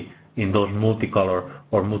cross-reactivity in those multicolor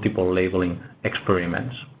or multiple labeling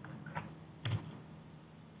experiments.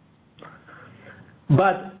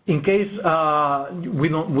 But in case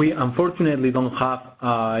we unfortunately don't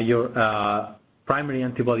have your primary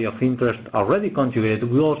antibody of interest already conjugated,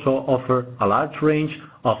 we also offer a large range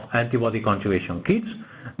of antibody conjugation kits.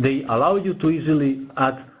 They allow you to easily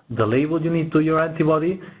add the label you need to your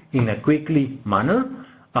antibody in a quickly manner,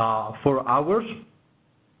 4 hours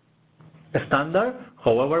standard.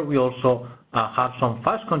 However, we also have some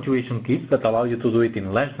fast conjugation kits that allow you to do it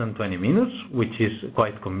in less than 20 minutes, which is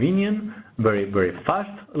quite convenient, very, very fast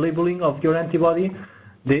labeling of your antibody.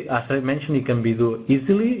 as I mentioned, it can be done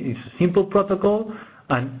easily. It's a simple protocol,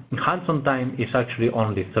 and hands-on time is actually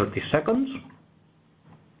only 30 seconds.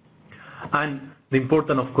 And the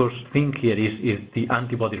important, of course, thing here is the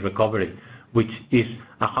antibody recovery, which is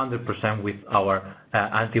 100% with our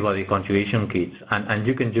antibody conjugation kits. And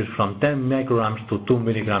you can use from 10 micrograms to 2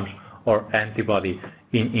 milligrams of antibody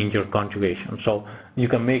in your conjugation. So you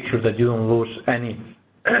can make sure that you don't lose any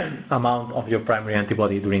amount of your primary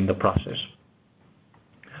antibody during the process.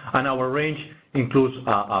 And our range includes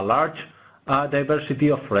a large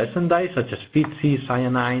diversity of fluorescent dyes, such as PHC,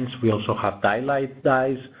 cyanines. We also have dye-light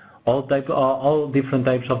dyes, all different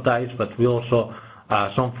types of dyes, but we also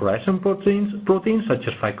some fluorescent proteins such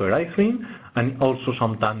as phycoerythrin, and also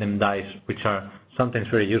some tandem dyes, which are sometimes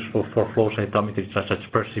very useful for flow cytometry, such as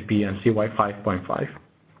PERCP and CY5.5.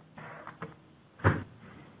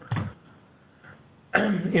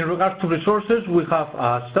 In regards to resources, we have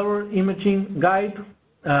a cellular imaging guide.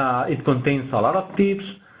 It contains a lot of tips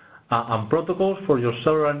and protocols for your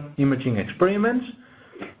cellular imaging experiments.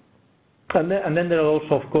 And then there are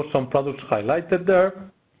also, of course, some products highlighted there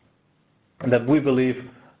that we believe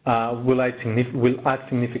will add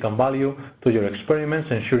significant value to your experiments,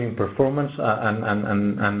 ensuring performance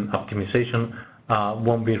and optimization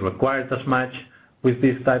won't be required as much with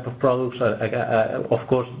this type of products. Of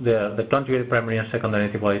course, the conjugated primary and secondary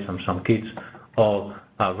antibodies and some kits all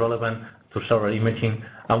are relevant to cellular imaging.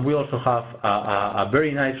 And we also have a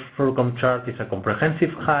very nice fluorochrome chart. It's a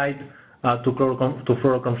comprehensive guide to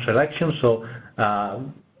fluorochrome selection. So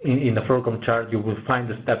in the fluorochrome chart, you will find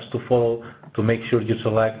the steps to follow to make sure you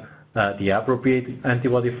select the appropriate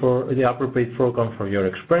antibody for the appropriate fluorochrome for your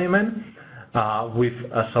experiment. We've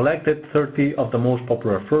selected 30 of the most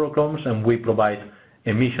popular fluorochromes, and we provide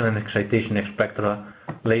emission and excitation spectra,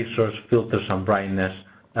 lasers, filters, and brightness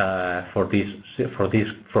for these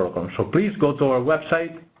fluorochromes. So please go to our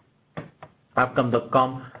website,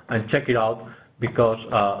 apcam.com, and check it out, because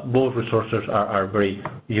both resources are very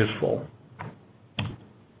useful.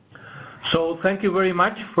 So thank you very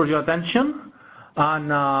much for your attention, and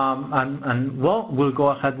well, we'll go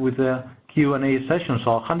ahead with the Q&A session.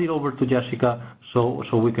 So I'll hand it over to Jessica so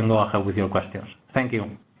we can go ahead with your questions. Thank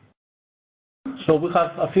you. So we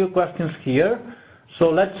have a few questions here. So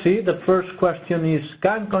let's see. The first question is,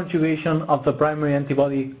 can conjugation of the primary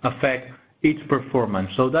antibody affect its performance?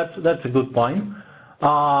 So that's a good point.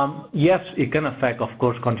 Yes, it can affect, of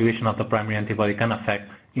course, conjugation of the primary antibody can affect,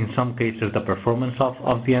 in some cases, the performance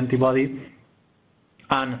of the antibody.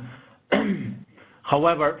 And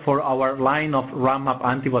however, for our line of RAM-up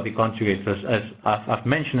antibody conjugates, as I've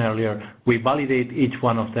mentioned earlier, we validate each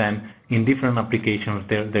one of them in different applications.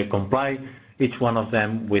 They comply, each one of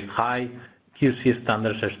them, with high QC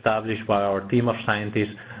standards established by our team of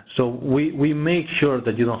scientists. So we make sure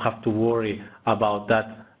that you don't have to worry about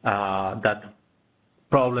that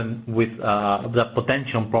problem with the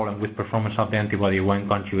potential problem with performance of the antibody when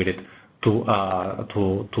conjugated to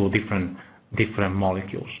different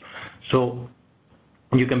molecules. So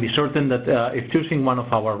you can be certain that if choosing one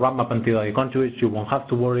of our RAM-up antibody conjugates, you won't have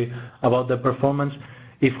to worry about the performance.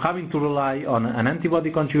 If having to rely on an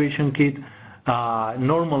antibody conjugation kit,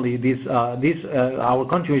 normally our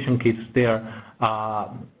conjugation kits, they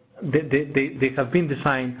have been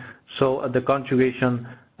designed so the conjugation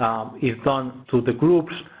is done to the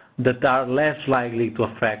groups that are less likely to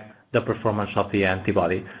affect the performance of the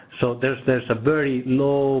antibody. So there's a very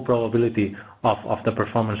low probability of the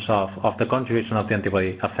performance of the conjugation of the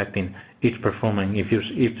antibody affecting its performance if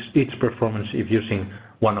using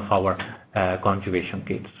one of our conjugation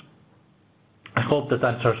kits. I hope that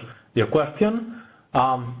answers your question.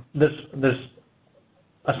 There's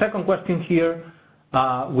a second question here,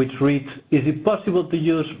 which reads, is it possible to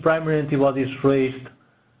use primary antibodies raised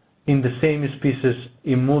in the same species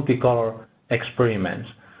in multicolor experiments?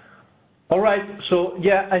 All right, so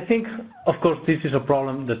yeah, I think, of course, this is a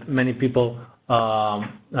problem that many people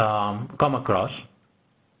come across.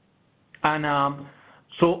 And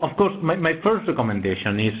so, of course, my first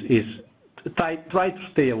recommendation is try to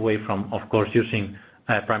stay away from, of course, using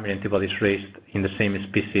primary antibodies raised in the same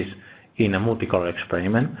species in a multicolor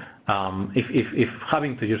experiment. If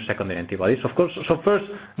having to use secondary antibodies, of course. So first,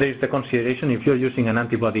 there is the consideration if you're using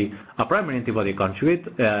a primary antibody conjugate,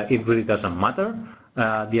 it really doesn't matter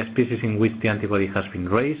the species in which the antibody has been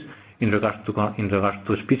raised in regards to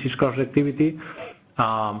species cross-reactivity,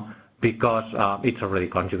 because it's already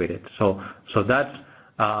conjugated. So that's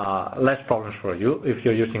less problems for you if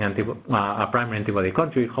you're using a primary antibody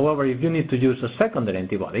conjugate. However, if you need to use a secondary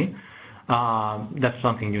antibody, that's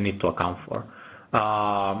something you need to account for.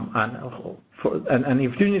 And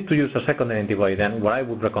if you need to use a secondary antibody, then what I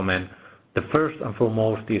would recommend the first and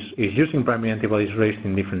foremost is using primary antibodies raised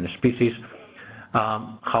in different species.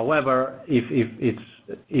 However,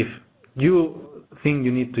 if you think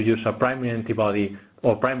you need to use a primary antibody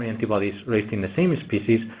or primary antibodies raised in the same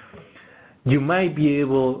species, you might be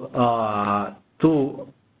able to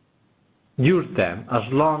use them as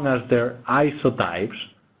long as their isotypes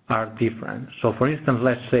are different. So for instance,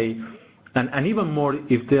 let's say, and even more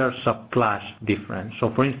if they are subclass different. So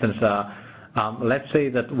for instance, let's say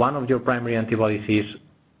that one of your primary antibodies is,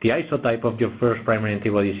 the isotype of your first primary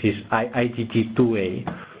antibodies is IgG2A,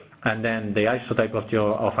 and then the isotype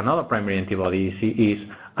of another primary antibody is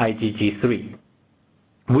IgG3.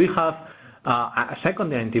 We have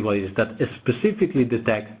secondary antibodies that specifically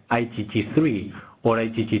detect IgG3 or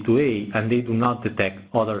IgG2A, and they do not detect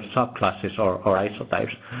other subclasses or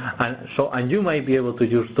isotopes. And you might be able to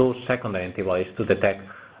use those secondary antibodies to detect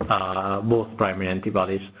both primary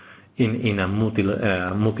antibodies in a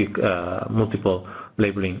multiple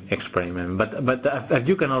labeling experiment. But as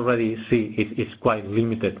you can already see, it's quite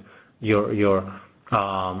limited your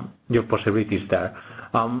possibilities there.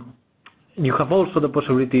 You have also the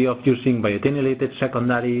possibility of using bioattenuated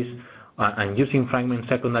secondaries and using fragment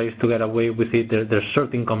secondaries to get away with it. There's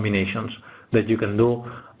certain combinations that you can do.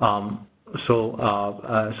 So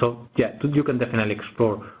yeah, you can definitely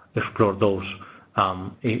explore those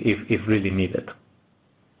if really needed.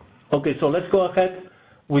 Okay, so let's go ahead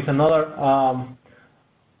with another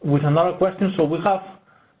question. So we have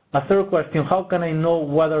a third question: how can I know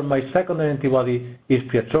whether my secondary antibody is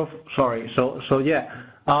pre-absorbed? Sorry. So yeah.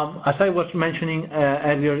 As I was mentioning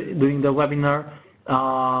earlier during the webinar,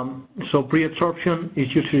 so pre-absorption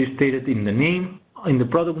is usually stated in the name, in the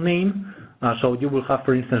product name. So you will have,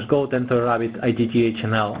 for instance, goat, enter, rabbit, IgG,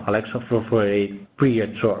 Alexa, fluorophore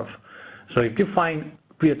pre-absorb. So if you find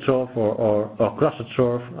pre-absorb or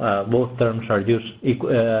cross-absorb, both terms are used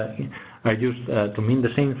to mean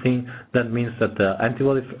the same thing. That means that the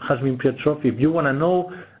antibody has been pre-absorbed. If you want to know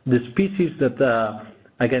the species that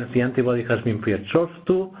against the antibody has been pre-absorbed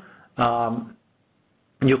to,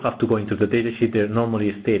 you have to go into the datasheet. They're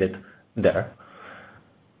normally stated there.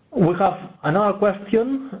 We have another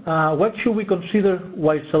question. What should we consider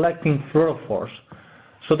while selecting fluorophores?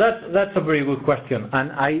 So that's a very good question,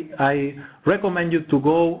 and I recommend you to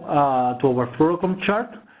go to our fluorochrome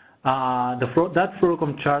chart. That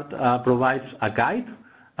fluorochrome chart provides a guide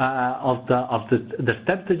of the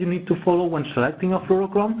steps that you need to follow when selecting a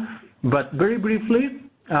fluorochrome. But very briefly,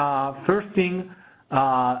 the first thing,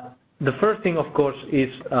 of course, is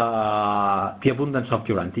the abundance of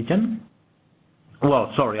your antigen.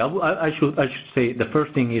 Well, sorry, I should say the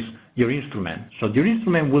first thing is your instrument. So your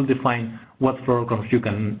instrument will define what fluorochromes you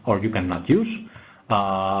can or you cannot use.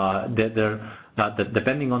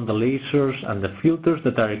 Depending on the lasers and the filters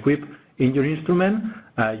that are equipped in your instrument,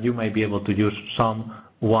 you might be able to use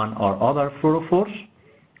one or other fluorophores.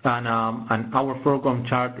 And our fluorochrome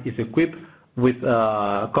chart is equipped with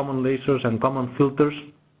common lasers and common filters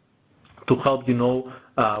to help you know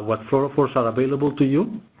what fluorophores are available to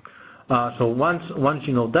you. So once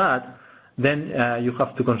you know that, then you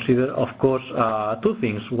have to consider, of course, two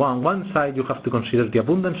things. One side, you have to consider the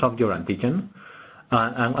abundance of your antigen.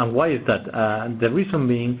 And why is that? The reason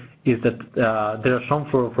being is that there are some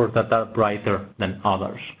fluorophores that are brighter than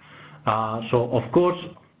others. So of course,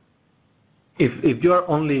 if you are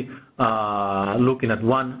only looking at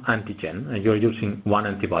one antigen and you're using one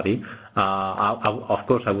antibody, of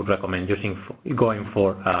course I would recommend going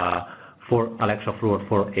for Alexa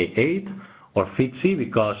fluorophore A8 or FITC,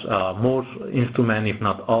 because most instruments, if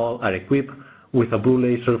not all, are equipped with a blue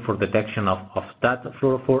laser for detection of that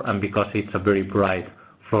fluorophore, and because it's a very bright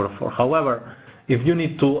fluorophore. However, if you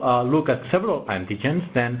need to look at several antigens,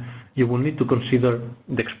 then you will need to consider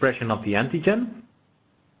the expression of the antigen,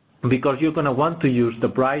 because you're going to want to use the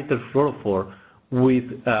brighter fluorophore with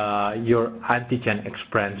your antigen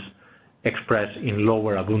expressed in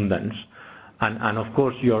lower abundance, and of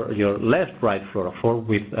course your less bright fluorophore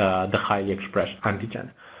with the highly expressed antigen.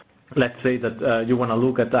 Let's say that you want to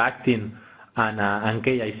look at actin and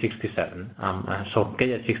Ki67. So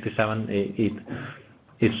Ki67,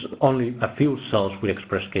 it's only a few cells will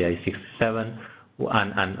express Ki67,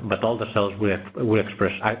 but all the cells will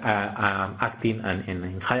express actin and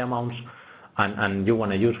in high amounts. And you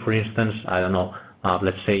want to use, for instance, I don't know,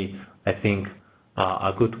 let's say, I think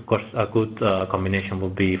a good combination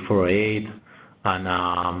would be 408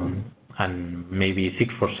 and maybe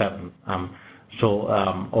 647.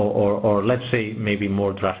 Or let's say maybe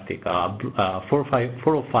more drastic,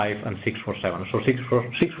 405 and 647. So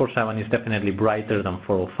 647 is definitely brighter than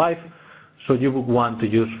 405. So you would want to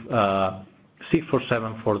use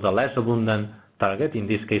 647 for the less abundant target, in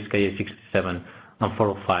this case Ka67 and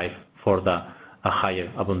 405 for the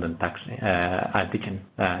higher abundant antigen,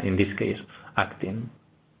 in this case actin.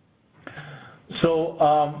 So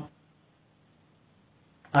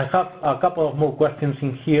I have a couple of more questions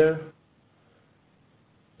in here.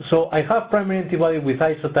 So I have primary antibody with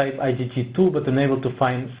isotype IgG2 but unable to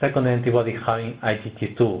find secondary antibody having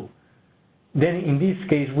IgG2. Then in this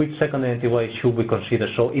case, which secondary antibody should we consider?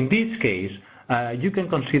 So in this case, you can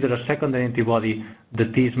consider a secondary antibody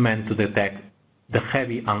that is meant to detect the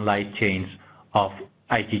heavy and light chains of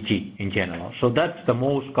IgG in general. So that's the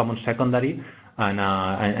most common secondary,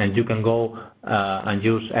 and you can go and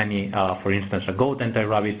use any, for instance, a goat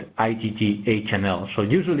anti-rabbit IgG HNL. So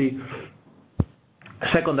usually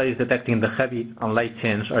secondaries detecting the heavy and light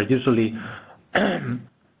chains are usually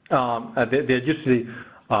they're usually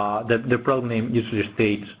the product name usually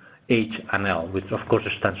states HNL, which of course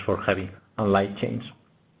stands for heavy and light chains.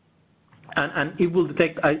 And it will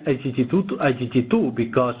detect IgG2 to IgG2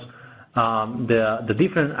 because the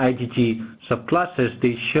different IgG subclasses,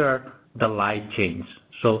 they share the light chains.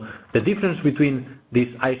 So the difference between these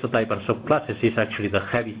isotype and subclasses is actually the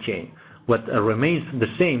heavy chain. What remains the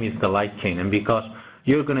same is the light chain, and because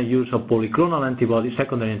you're going to use a polyclonal antibody,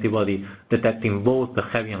 secondary antibody detecting both the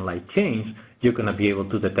heavy and light chains, you're going to be able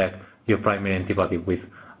to detect your primary antibody with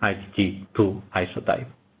IgG2 isotype.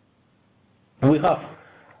 We have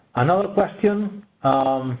another question.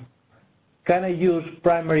 Can I use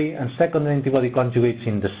primary and secondary antibody conjugates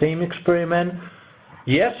in the same experiment?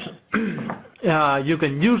 Yes, you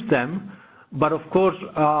can use them, but of course,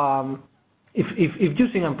 if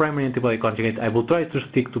using a primary antibody conjugate, I will try to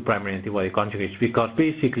stick to primary antibody conjugates, because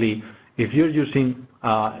basically, if you're using,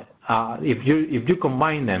 if you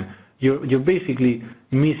combine them, you're basically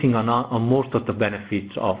missing on most of the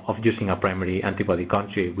benefits of using a primary antibody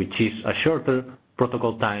conjugate, which is a shorter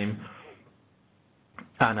protocol time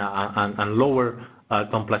and lower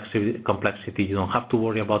complexity. You don't have to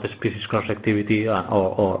worry about the species cross-activity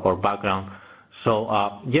or background. So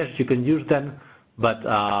yes, you can use them, but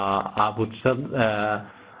I would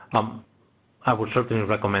certainly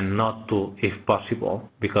recommend not to, if possible,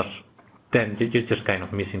 because then you're just kind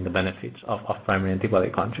of missing the benefits of primary antibody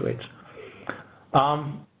conjugates.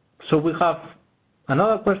 So we have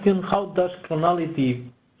another question: how does clonality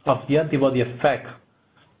of the antibody affect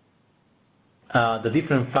the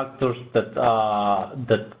different factors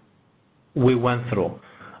that we went through?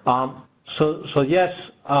 So yes,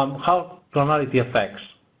 how clonality affects.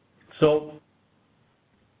 So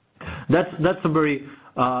that's a very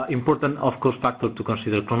important, of course, factor to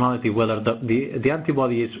consider. Clonality, whether the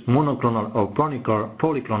antibody is monoclonal or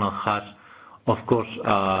polyclonal, has, of course,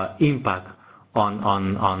 impact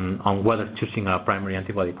on whether choosing a primary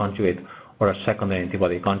antibody conjugate or a secondary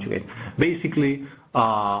antibody conjugate. Basically,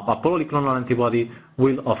 a polyclonal antibody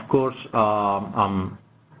will, of course,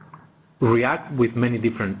 react with many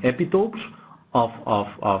different epitopes of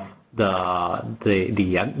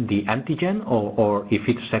the antigen, or if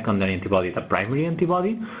it's secondary antibody, the primary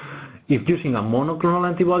antibody. If using a monoclonal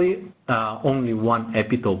antibody, only one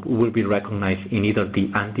epitope will be recognized in either the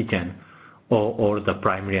antigen or the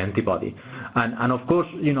primary antibody. And of course,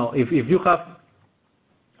 you know, if you have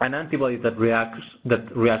an antibody that reacts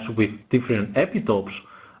with different epitopes,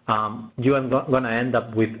 you are going to end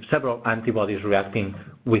up with several antibodies reacting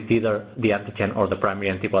with either the antigen or the primary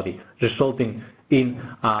antibody, resulting in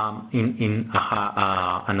an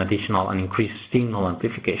additional and increased signal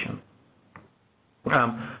amplification.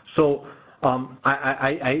 So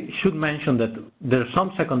I should mention that there are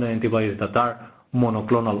some secondary antibodies that are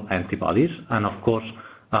monoclonal antibodies, and of course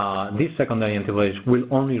these secondary antibodies will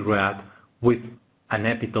only react with an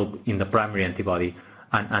epitope in the primary antibody,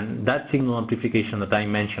 and that signal amplification that I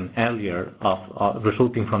mentioned earlier of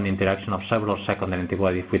resulting from the interaction of several secondary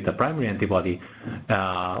antibodies with the primary antibody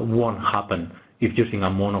won't happen if using a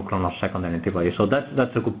monoclonal secondary antibody. So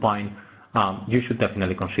that's a good point. You should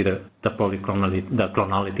definitely consider the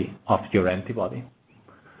clonality of your antibody.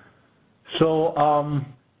 So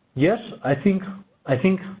yes, I think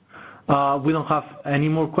we don't have any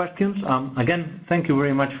more questions. Again, thank you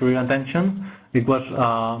very much for your attention. It was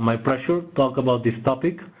my pleasure to talk about this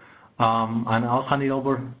topic, and I'll hand it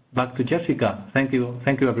over back to Jessica. Thank you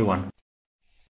everyone.